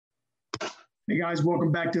Hey guys,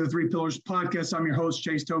 welcome back to the Three Pillars Podcast. I'm your host,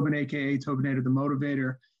 Chase Tobin, aka Tobinator the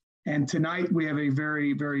Motivator. And tonight we have a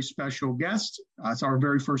very, very special guest. It's our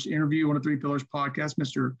very first interview on the Three Pillars Podcast,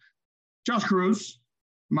 Mr. Josh Cruz,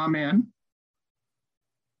 my man.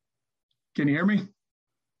 Can you hear me?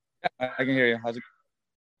 Yeah, I can hear you. How's it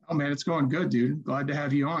going? Oh man, it's going good, dude. Glad to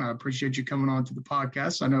have you on. I appreciate you coming on to the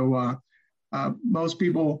podcast. I know most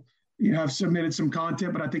people have submitted some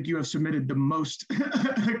content, but I think you have submitted the most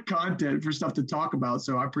content for stuff to talk about.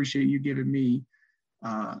 So I appreciate you giving me,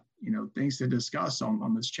 things to discuss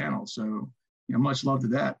on this channel. So, much love to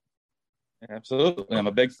that. Absolutely. I'm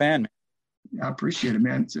a big fan. I appreciate it,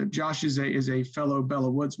 man. So Josh is a fellow Bella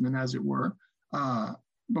Woodsman, as it were.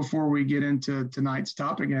 Before we get into tonight's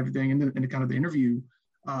topic and everything and kind of the interview,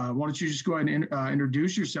 why don't you just go ahead and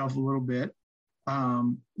introduce yourself a little bit,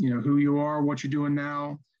 who you are, what you're doing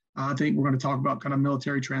now. I think we're going to talk about kind of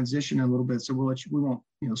military transition in a little bit, so we won't,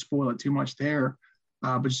 spoil it too much there.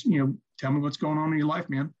 But just, tell me what's going on in your life,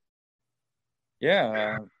 man.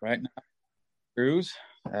 Yeah, right now, Cruz,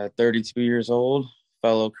 32 years old,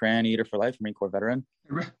 fellow crayon eater for life, Marine Corps veteran,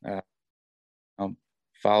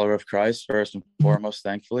 follower of Christ first and foremost,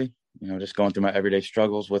 thankfully. Just going through my everyday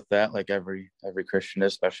struggles with that, like every Christian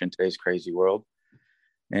is, especially in today's crazy world.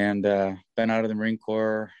 And been out of the Marine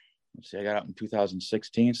Corps. I got out in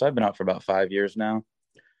 2016, so I've been out for about 5 years now.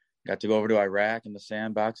 Got to go over to Iraq in the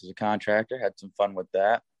sandbox as a contractor, had some fun with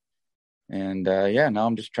that. And now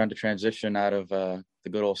I'm just trying to transition out of the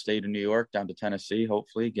good old state of New York down to Tennessee,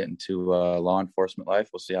 hopefully get into law enforcement life.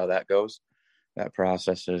 We'll see how that goes. That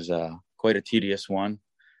process is quite a tedious one,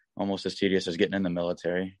 almost as tedious as getting in the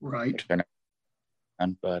military. Right. But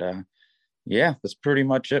that's pretty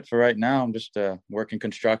much it for right now. I'm just working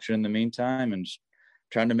construction in the meantime and just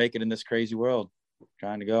trying to make it in this crazy world,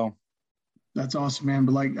 trying to go. That's awesome, man.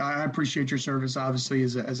 But I appreciate your service, obviously,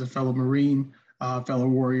 as a fellow Marine, fellow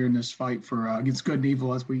warrior in this fight for against good and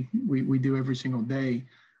evil, as we do every single day.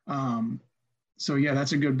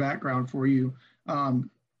 That's a good background for you.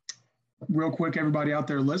 Real quick, everybody out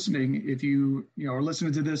there listening, if you are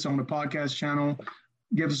listening to this on the podcast channel,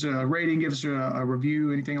 give us a rating, give us a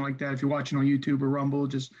review, anything like that. If you're watching on YouTube or Rumble,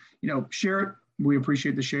 just share it. We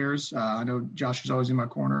appreciate the shares. I know Josh is always in my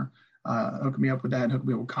corner, hooking me up with that and hooking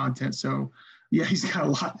me up with content. So, yeah, he's got a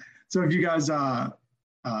lot. So if you guys, like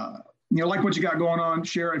what you got going on,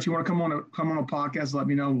 share it. If you want to come on a podcast, let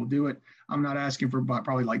me know. We'll do it. I'm not asking for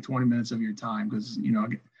probably like 20 minutes of your time because,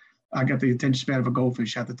 I got the attention span of a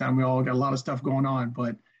goldfish at the time. We all got a lot of stuff going on.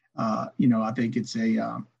 But, I think it's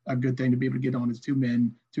a good thing to be able to get on as two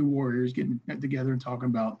warriors getting together and talking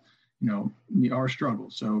about our struggle.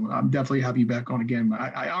 So I'm definitely happy you back on again.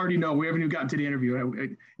 I already know we haven't even gotten to the interview,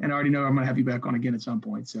 and I already know I'm going to have you back on again at some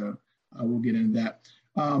point. So we'll get into that.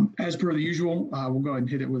 As per the usual, we'll go ahead and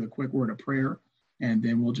hit it with a quick word of prayer, and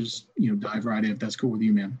then we'll just dive right in. If that's cool with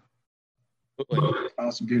you, man.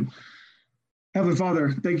 Awesome, dude. Heavenly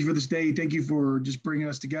Father, thank you for this day. Thank you for just bringing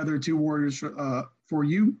us together, two warriors for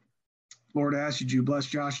you. Lord, I ask you bless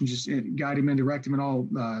Josh and just guide him and direct him in all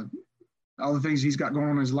the things he's got going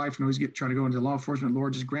on in his life. I know he's trying to go into law enforcement.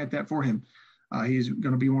 Lord, just grant that for him. He's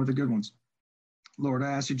going to be one of the good ones. Lord,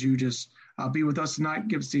 I ask that you just be with us tonight.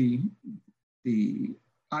 Give us the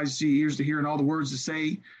eyes to see, ears to hear, and all the words to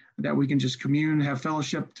say, that we can just commune, have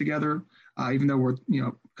fellowship together. Even though we're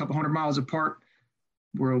a couple hundred miles apart,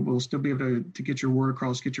 we'll still be able to get your word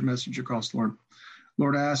across, get your message across, Lord.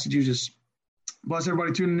 Lord, I ask that you just bless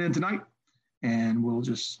everybody tuning in tonight, and we'll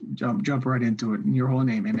just jump right into it. In your holy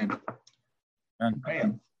name, amen.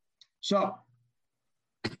 Man. So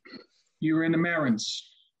you were in the Marins.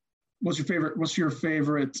 What's your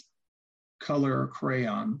favorite color or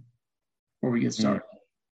crayon before we get started?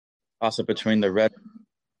 Toss it between the red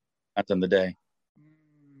and the day.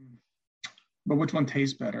 But which one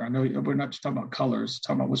tastes better? I know we're not just talking about colors,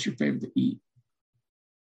 talking about what's your favorite to eat.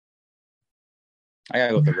 I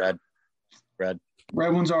gotta go with the red.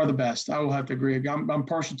 Red ones are the best. I will have to agree. I'm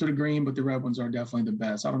partial to the green, but the red ones are definitely the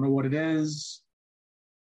best. I don't know what it is.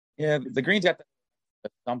 Yeah, the green's got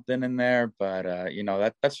something in there, but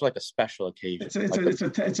that's like a special occasion.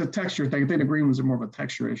 It's a texture thing. I think the green ones are more of a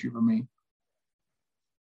texture issue for me.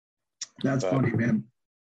 That's funny, man.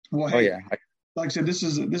 Well, hey, yeah. Like I said, this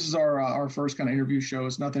is our first kind of interview show.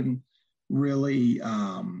 It's nothing really,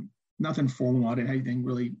 nothing formal. I didn't have anything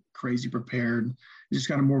really crazy prepared. It's just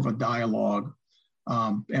kind of more of a dialogue.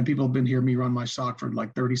 And people have been hearing me run my sock for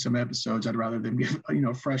like 30 some episodes. I'd rather them give,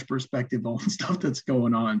 a fresh perspective on stuff that's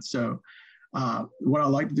going on. So what I'd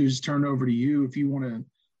like to do is turn it over to you. If you want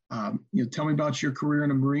to, tell me about your career in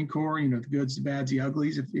the Marine Corps, the goods, the bads, the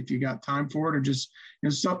uglies, if you got time for it, or just,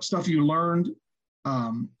 stuff you learned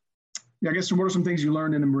Yeah, I guess, so what are some things you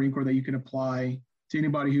learned in the Marine Corps that you can apply to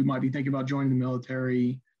anybody who might be thinking about joining the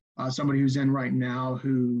military, somebody who's in right now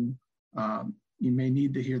who you may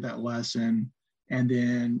need to hear that lesson. And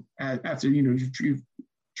then after, you've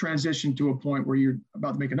transitioned to a point where you're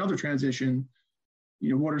about to make another transition,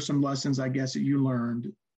 what are some lessons, I guess, that you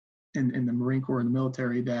learned in the Marine Corps and the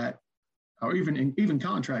military that, or even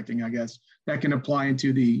contracting, I guess, that can apply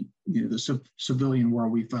into the civilian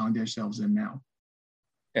world we found ourselves in now?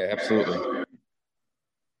 Yeah, absolutely. I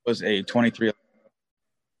was a 23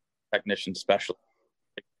 technician specialist,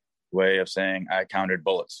 way of saying I counted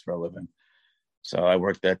bullets for a living. So I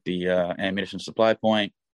worked at the ammunition supply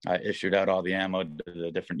point. I issued out all the ammo to the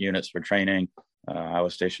different units for training. I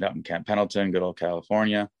was stationed out in Camp Pendleton, good old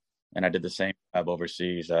California, and I did the same job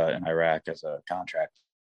overseas in Iraq as a contractor.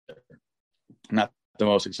 Not the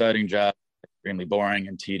most exciting job, extremely boring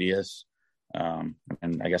and tedious.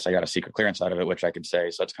 And I guess I got a secret clearance out of it, which I could say,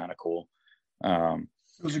 so that's kind of cool.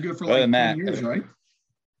 Those are good for like 10 years, right?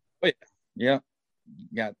 Yeah.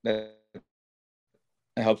 That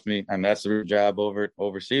helps me. I mean, that's the job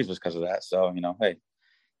overseas was because of that. So, hey,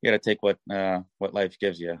 you got to take what life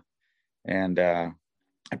gives you. And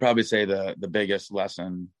I'd probably say the biggest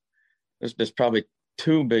lesson, there's probably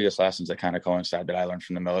two biggest lessons that kind of coincide that I learned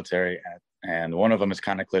from the military. And one of them is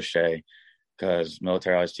kind of cliche because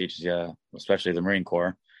military always teaches you, especially the Marine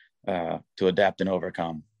Corps, to adapt and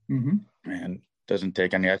overcome. Mm-hmm. And doesn't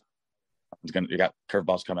take any. You got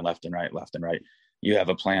curveballs coming left and right. You have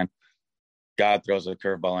a plan. God throws a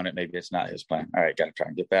curveball in it. Maybe it's not his plan. All right, got to try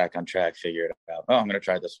and get back on track, figure it out. Oh, I'm going to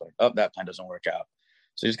try this way. Oh, that plan doesn't work out.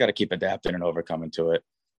 So you just got to keep adapting and overcoming to it.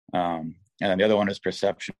 And then the other one is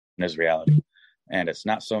perception is reality. And it's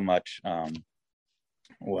not so much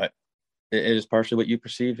what it is partially what you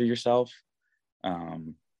perceive of yourself,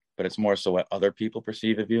 but it's more so what other people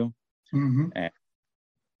perceive of you. Mm-hmm. And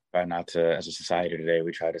try not to, as a society today,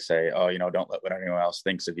 we try to say, oh, don't let what anyone else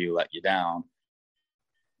thinks of you let you down,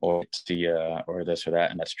 or see or this or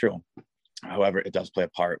that, and that's true. However, it does play a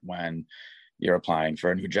part when you're applying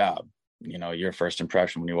for a new job. Your first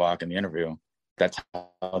impression when you walk in the interview, that's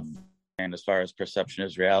how. And as far as perception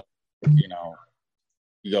is reality,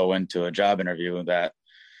 you go into a job interview, that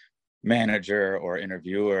manager or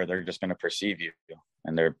interviewer, they're just going to perceive you,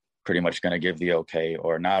 and they're pretty much going to give the okay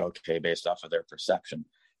or not okay based off of their perception.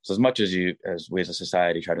 So as much as we as a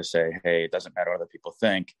society try to say, hey, it doesn't matter what other people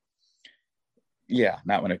think, yeah,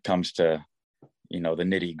 not when it comes to, the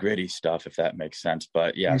nitty gritty stuff, if that makes sense.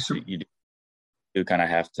 But yeah, so you do kind of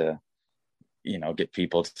have to, get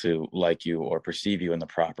people to like you or perceive you in the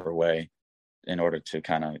proper way in order to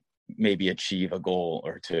kind of maybe achieve a goal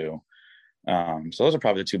or two. So those are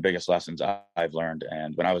probably the two biggest lessons I've learned.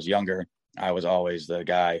 And when I was younger, I was always the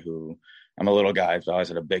guy I'm a little guy, so I always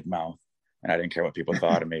had a big mouth, and I didn't care what people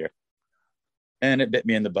thought of me. And it bit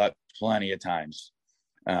me in the butt plenty of times.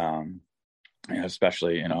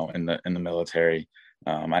 Especially, in the military.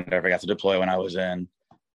 I never got to deploy when I was in.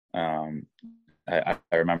 I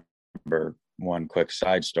remember one quick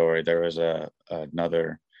side story. There was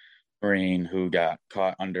another Marine who got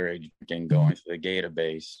caught underage drinking going through the gate of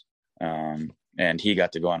base. And he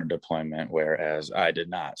got to go on a deployment, whereas I did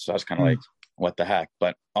not. So I was kind of like, what the heck?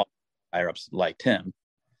 But all higher ups liked him.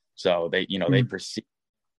 So they, they perceived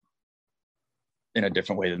in a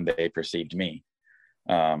different way than they perceived me.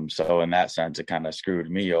 So in that sense, it kind of screwed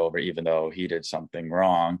me over, even though he did something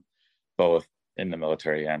wrong, both in the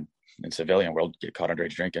military and in civilian world. Get caught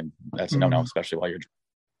underage drinking, that's a no-no, especially while you're,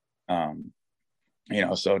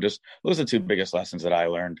 so just those are the two biggest lessons that I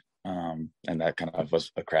learned. And that kind of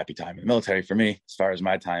was a crappy time in the military for me, as far as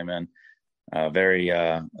my time in a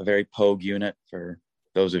very pogue unit. For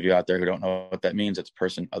those of you out there who don't know what that means, it's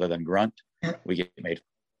person other than grunt. We get made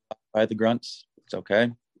by the grunts. It's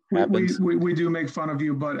okay. We do make fun of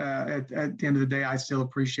you, but at the end of the day, I still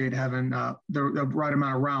appreciate having the right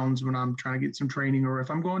amount of rounds when I'm trying to get some training, or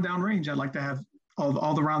if I'm going down range, I'd like to have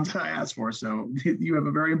all the rounds that I ask for. So you have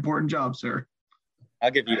a very important job, sir.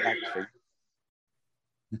 I'll give you extra.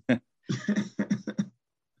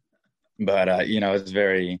 But it's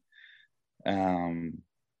very kind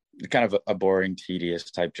of a boring,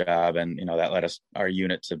 tedious type job, and that led our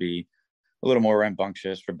unit to be a little more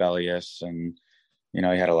rambunctious, rebellious, and you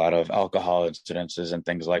had a lot of alcohol incidences and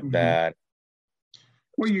things like that.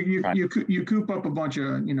 Well, you coop up a bunch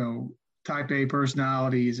of type A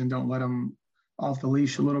personalities and don't let them off the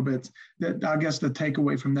leash a little bit. That, I guess, the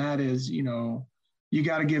takeaway from that is you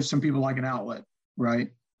got to give some people like an outlet, right?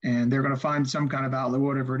 And they're going to find some kind of outlet,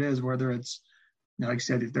 whatever it is, whether it's, like I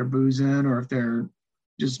said, if they're boozing or if they're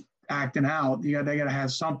just acting out, they got to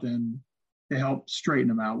have something to help straighten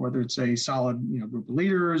them out, whether it's a solid, group of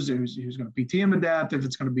leaders who's going to PT them to death, if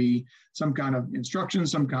it's going to be some kind of instruction,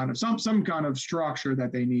 some kind of structure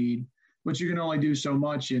that they need. But you can only do so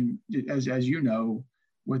much as you know,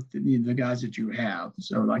 with the guys that you have.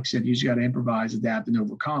 So like I said, you just got to improvise, adapt, and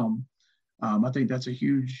overcome. I think that's a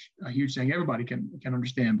huge thing everybody can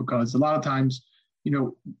understand, because a lot of times,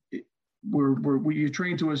 you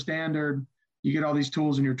train to a standard, you get all these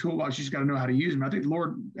tools in your toolbox, you just got to know how to use them. I think the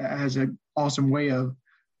Lord has an awesome way of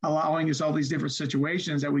allowing us all these different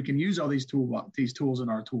situations that we can use all these tools in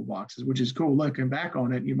our toolboxes, which is cool. Looking back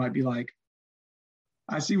on it, you might be like,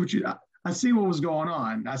 I see what was going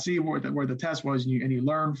on. I see where the test was, and you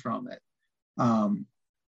learn from it.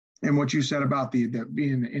 And what you said about the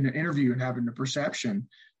being in an interview and having the perception,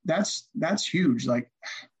 that's huge. Like,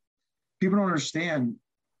 people don't understand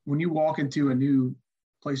when you walk into a new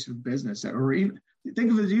place of business, or even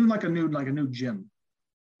think of it even like a new gym,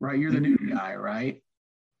 right? You're the new guy, right?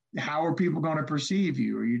 How are people going to perceive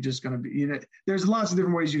you? Are you just going to be, there's lots of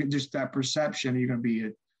different ways you can just that perception. You're going to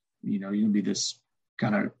be you're going to be this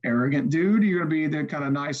kind of arrogant dude. You're going to be the kind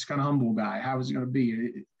of nice, kind of humble guy. How is it going to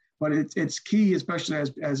be? But it's key, especially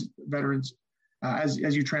as veterans, as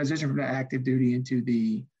you transition from the active duty into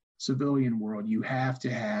the civilian world, you have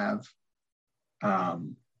to have,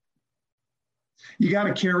 you got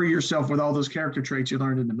to carry yourself with all those character traits you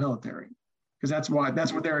learned in the military, because that's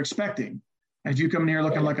what they're expecting. And if you come in here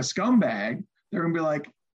looking like a scumbag, they're going to be like,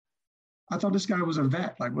 I thought this guy was a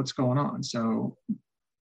vet. Like, what's going on? So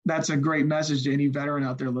that's a great message to any veteran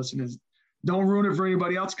out there listening, is don't ruin it for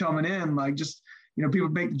anybody else coming in. Like, just, people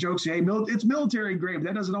make the jokes, hey, it's military grade, but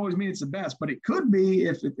that doesn't always mean it's the best. But it could be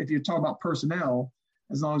if you talk about personnel,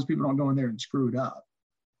 as long as people don't go in there and screw it up.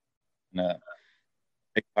 A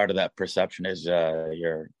big part of that perception is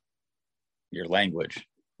your language.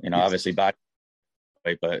 Obviously, but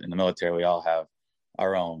in the military, we all have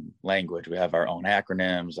our own language. We have our own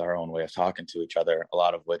acronyms, our own way of talking to each other, a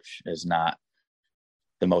lot of which is not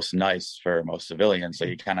the most nice for most civilians. So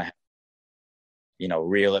you kind of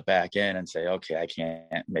reel it back in and say, okay, I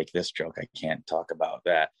can't make this joke. I can't talk about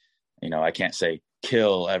that. I can't say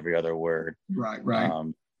kill every other word. Right.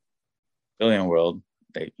 Civilian world,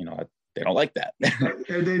 they don't like that.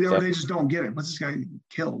 They just don't get it. What's this guy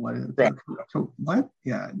kill? What? Right. What?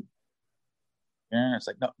 Yeah. Yeah. It's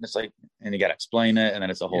like, no, it's like, and you got to explain it. And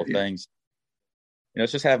then it's a whole thing.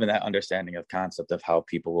 It's just having that understanding of concept of how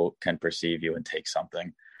people can perceive you and take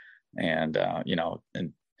something. And,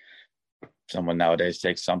 and someone nowadays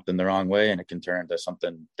takes something the wrong way, and it can turn into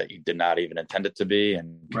something that you did not even intend it to be,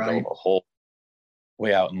 and go a whole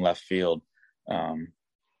way out in left field.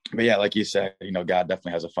 But yeah, like you said, God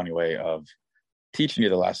definitely has a funny way of teaching you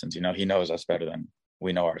the lessons. He knows us better than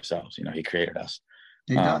we know ourselves. He created us.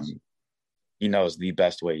 He does. He knows the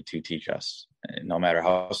best way to teach us. And no matter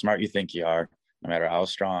how smart you think you are, no matter how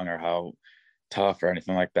strong or how tough or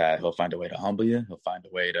anything like that, he'll find a way to humble you. He'll find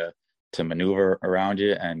a way to maneuver around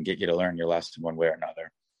you and get you to learn your lesson one way or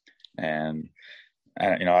another. And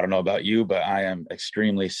I don't know about you, but I am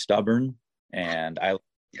extremely stubborn, and I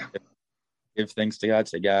give things to God.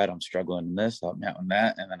 Say, God, I'm struggling in this, help me out in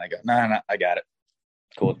that. And then I go, no, I got it.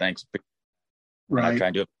 Cool, thanks. Right. I try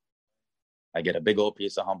and do it. I get a big old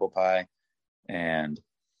piece of humble pie, and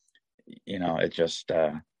it just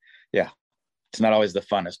it's not always the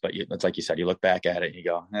funnest, but it's like you said, you look back at it and you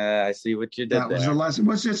go, I see what you did. That was the lesson.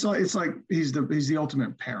 It's like he's the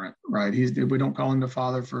ultimate parent, right? We don't call him the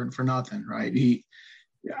father for nothing, right?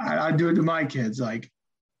 I do it to my kids. Like,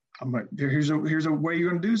 I'm like, here's a way you're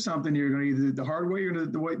going to do something. You're going to either do it the hard way or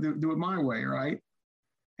do it my way, right?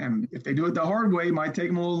 And if they do it the hard way, it might take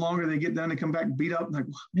them a little longer. They get done, they come back beat up, like,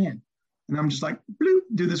 oh, man. And I'm just like, bloop,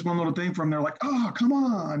 do this one little thing for them. They're like, oh, come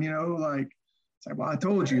on, it's like, well, I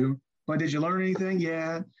told you. But did you learn anything?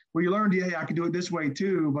 Yeah. Well, you learned, I could do it this way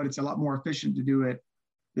too, but it's a lot more efficient to do it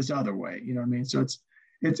this other way. You know what I mean? So it's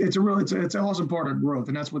an awesome part of growth.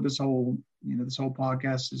 And that's what this whole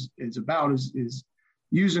podcast is about, is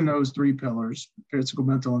using those three pillars, physical,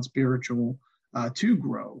 mental, and spiritual, to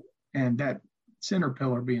grow. And that center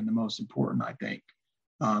pillar being the most important, I think,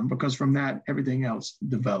 because from that, everything else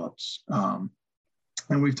develops. And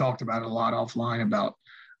we've talked about it a lot offline about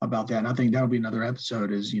that. And I think that would be another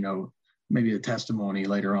episode, is, maybe a testimony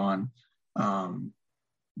later on.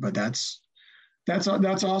 But that's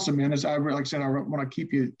awesome, man. As like I said, I want to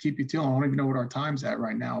keep you too long. I don't even know what our time's at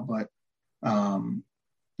right now, but I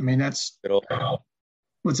mean, that's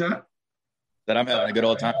what's that? That I'm having a good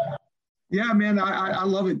old time. Yeah, man, I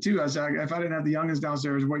love it too. If I didn't have the youngins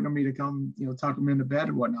downstairs waiting on me to come, tuck them into bed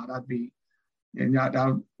and whatnot, I'll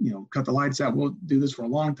cut the lights out. We'll do this for a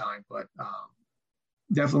long time, but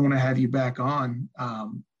definitely want to have you back on.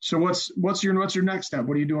 So what's your next step?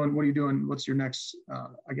 What are you doing? What's your next,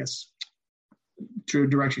 I guess, true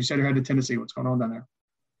direction? You said you're headed to Tennessee. What's going on down there?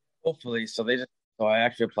 Hopefully. So I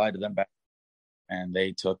actually applied to them back, and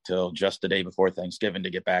they took till just the day before Thanksgiving to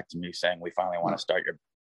get back to me saying, we finally want to start your.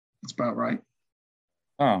 That's about right.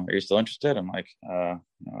 Oh, are you still interested? I'm like, I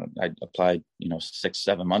applied,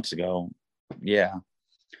 6-7 months ago. Yeah.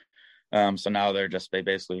 So now they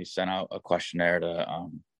basically sent out a questionnaire to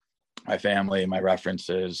my family, my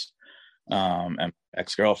references, and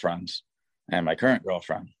ex-girlfriends and my current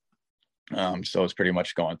girlfriend. So it's pretty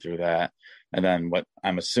much going through that. And then what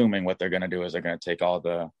I'm assuming what they're going to do is they're going to take all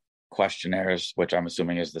the questionnaires, which I'm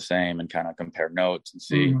assuming is the same, and kind of compare notes and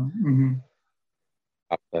see. Mm-hmm.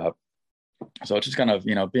 So it's just kind of,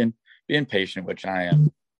 being patient, which I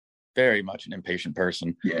am very much an impatient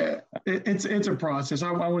person. Yeah, it's a process.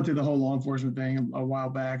 I went through the whole law enforcement thing a while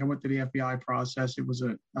back. I went through the FBI process. It was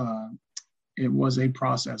a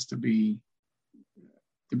process to be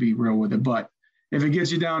real with it. But if it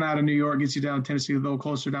gets you down out of New York, gets you down to Tennessee, a little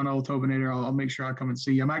closer down to Old Tobinator, I'll make sure I come and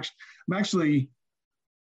see you. I'm actually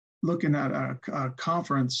looking at a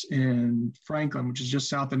conference in Franklin, which is just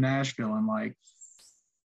south of Nashville, in like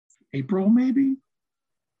April, maybe.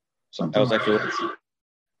 Something. I was actually.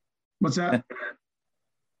 What's that?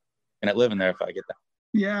 And I live in there if I get that.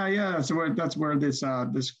 Yeah. So that's where this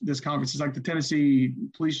conference is, like the Tennessee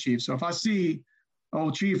police chief. So if I see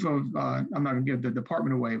old chief of, I'm not gonna give the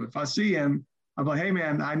department away, but if I see him, I'm like, hey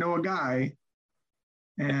man, I know a guy,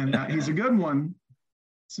 and he's a good one.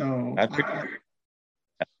 So I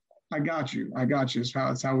got you.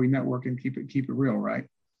 It's how we network and keep it real, right?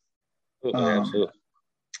 Absolutely.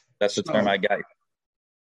 That's the term I got.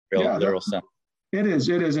 Literal sense. It is,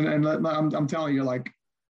 and I'm telling you, like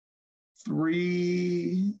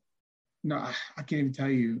I can't even tell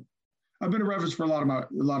you. I've been a reference for a lot of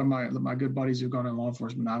my good buddies who've gone in law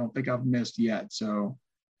enforcement. I don't think I've missed yet. So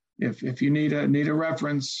if you need a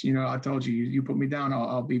reference, I told you, you put me down,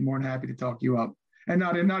 I'll be more than happy to talk you up, and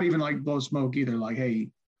not even like blow smoke either. Like, hey,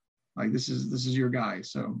 like this is your guy.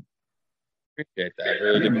 So appreciate that.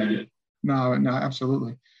 Really good. No,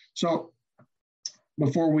 absolutely. So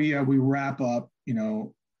before we wrap up,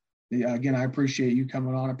 again, I appreciate you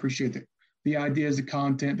coming on. I appreciate the ideas, the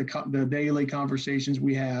content, the daily conversations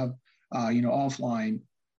we have, offline.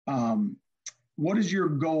 What is your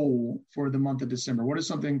goal for the month of December? What is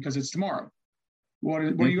something, because it's tomorrow, what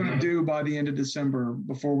are you going to do by the end of December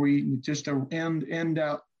before we just end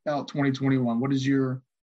out 2021? What is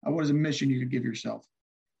a mission you could give yourself?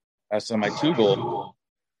 So my two goals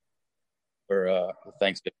for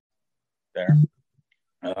Thanksgiving there.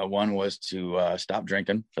 One was to stop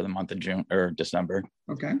drinking for the month of June or December.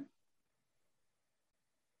 Okay.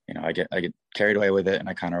 I get carried away with it, and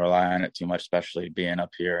I kind of rely on it too much, especially being up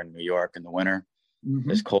here in New York in the winter.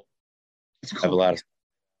 Mm-hmm. It's cold. I have a lot of.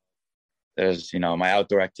 There's my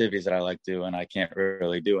outdoor activities that I like to do, and I can't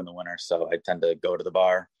really do in the winter, so I tend to go to the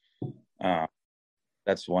bar.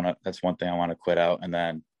 That's one thing I want to quit out, and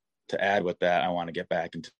then to add with that, I want to get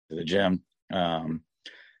back into the gym.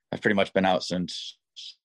 I've pretty much been out since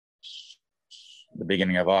the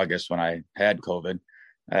beginning of August when I had COVID.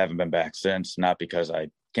 I haven't been back since, not because I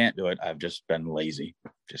can't do it. I've just been lazy,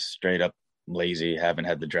 just straight up lazy, haven't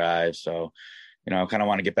had the drive. So, I kind of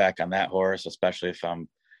want to get back on that horse, especially if I'm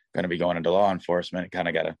going to be going into law enforcement. Kind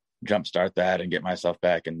of got to jumpstart that and get myself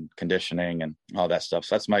back in conditioning and all that stuff.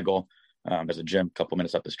 So that's my goal. There's a gym a couple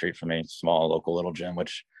minutes up the street from me, small local little gym,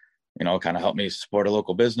 which, kind of help me support a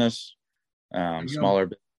local business, smaller,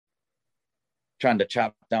 trying to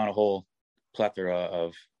chop down a whole plethora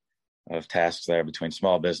of tasks there between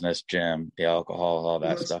small business, gym, the alcohol, all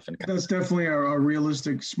that stuff. And that's definitely a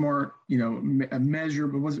realistic, smart, a measure,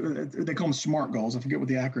 but they call them SMART goals. I forget what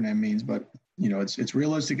the acronym means, but it's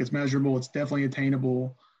realistic, it's measurable, it's definitely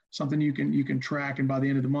attainable, something you can track. And by the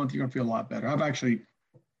end of the month, you're gonna feel a lot better.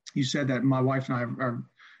 You said that my wife and I are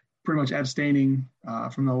pretty much abstaining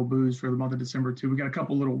from the whole booze for the month of December too. We got I got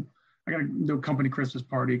a little company Christmas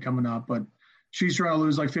party coming up, but she's trying to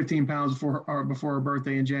lose like 15 pounds before her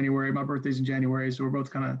birthday in January. My birthday's in January, so we're both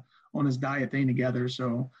kind of on this diet thing together.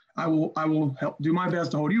 So I will help do my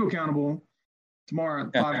best to hold you accountable tomorrow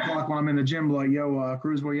at 5 o'clock when I'm in the gym. Like, yo,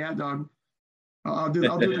 Cruz, where you at, dog? I'll do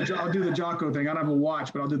the Jocko thing. I don't have a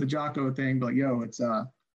watch, but I'll do the Jocko thing. But yo, it's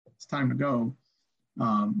time to go.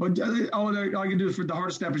 But all I can do for the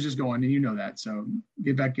hardest step is just going, and you know that. So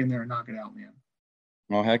get back in there and knock it out, man.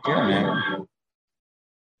 Well, heck yeah, man.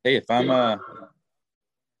 Hey, if I'm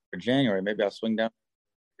for January, maybe I'll swing down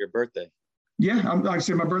your birthday. Yeah, like I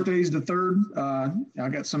said, my birthday is the 3rd. I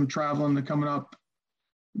got some traveling coming up.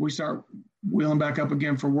 We start wheeling back up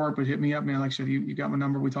again for work, but hit me up, man. Like I said, you got my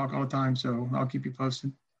number. We talk all the time, so I'll keep you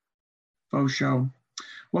posted. Faux show.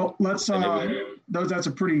 Well, let's. That's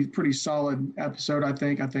a pretty solid episode. I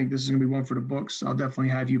think this is gonna be one for the books. I'll definitely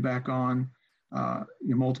have you back on,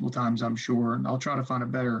 multiple times, I'm sure. And I'll try to find a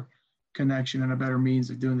better connection and a better means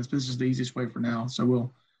of doing this. This is the easiest way for now, so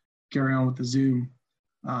we'll carry on with the Zoom.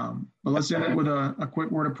 But let's end it with a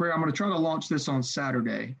quick word of prayer. I'm going to try to launch this on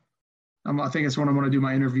Saturday. I think it's when I'm going to do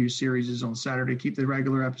my interview series is on Saturday. Keep the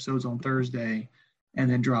regular episodes on Thursday, and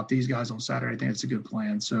then drop these guys on Saturday. I think it's a good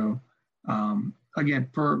plan. So, again,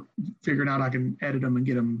 figuring out I can edit them and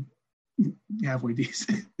get them halfway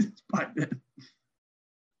decent by then.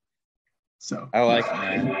 So I like it,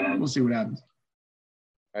 man. We'll see what happens.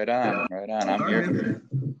 Right on. I'm here.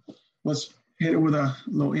 Let's hit it with a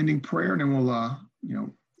little ending prayer, and then we'll,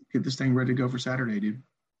 get this thing ready to go for Saturday, dude.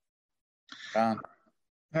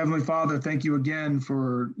 Heavenly Father, thank you again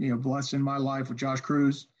for, blessing my life with Josh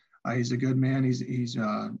Cruz. He's a good man. He's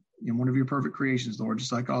one of your perfect creations, Lord,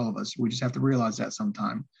 just like all of us. We just have to realize that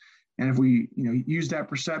sometime. And if we, use that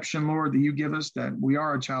perception, Lord, that you give us, that we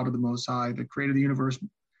are a child of the Most High, the creator of the universe,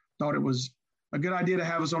 thought it was a good idea to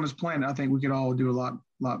have us on this planet, I think we could all do a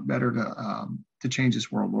lot better to change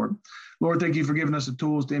this world, Lord. Lord, thank you for giving us the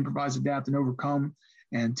tools to improvise, adapt, and overcome,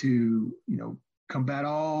 and to, combat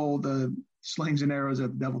all the slings and arrows that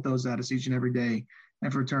the devil throws at us each and every day,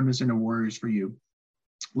 and for turning us into warriors for you.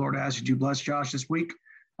 Lord, I ask that you bless Josh this week.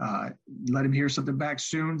 Let him hear something back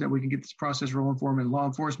soon, that we can get this process rolling for him in law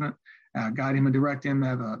enforcement, guide him and direct him,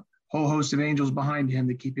 have a whole host of angels behind him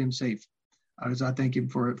to keep him safe. As I thank him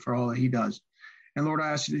for all that he does. And Lord, I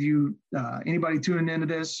ask that you, anybody tuning into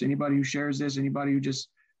this, anybody who shares this, anybody who just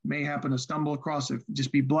may happen to stumble across it,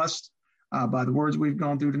 just be blessed by the words we've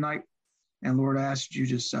gone through tonight. And Lord, I ask that you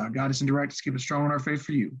just guide us and direct us, keep us strong in our faith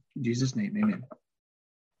for you. In Jesus' name, amen.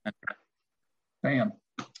 Bam.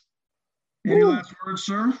 Any last words,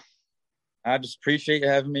 sir? I just appreciate you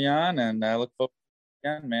having me on, and I look forward to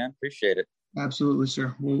it again, man. Appreciate it. Absolutely,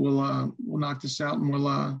 sir. We'll knock this out, and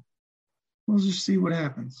we'll just see what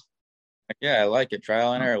happens. Yeah, I like it.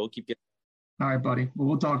 Trial and error. We'll keep getting. All right, buddy. Well,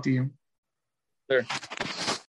 we'll talk to you. Sure.